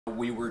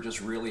We were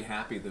just really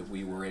happy that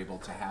we were able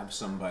to have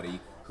somebody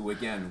who,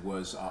 again,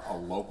 was a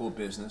local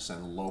business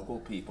and local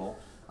people.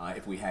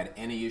 If we had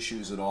any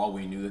issues at all,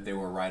 we knew that they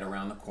were right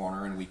around the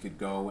corner and we could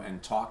go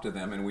and talk to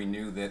them, and we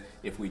knew that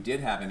if we did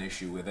have an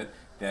issue with it,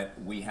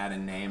 that we had a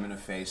name and a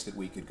face that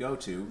we could go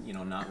to,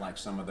 not like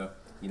some of the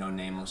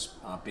nameless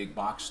big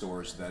box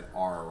stores that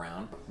are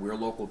around. We're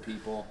local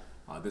people.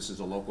 This is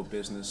a local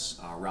business.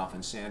 Ralph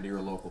and Sandy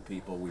are local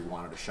people. We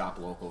wanted to shop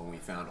local, and we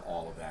found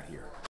all of that here.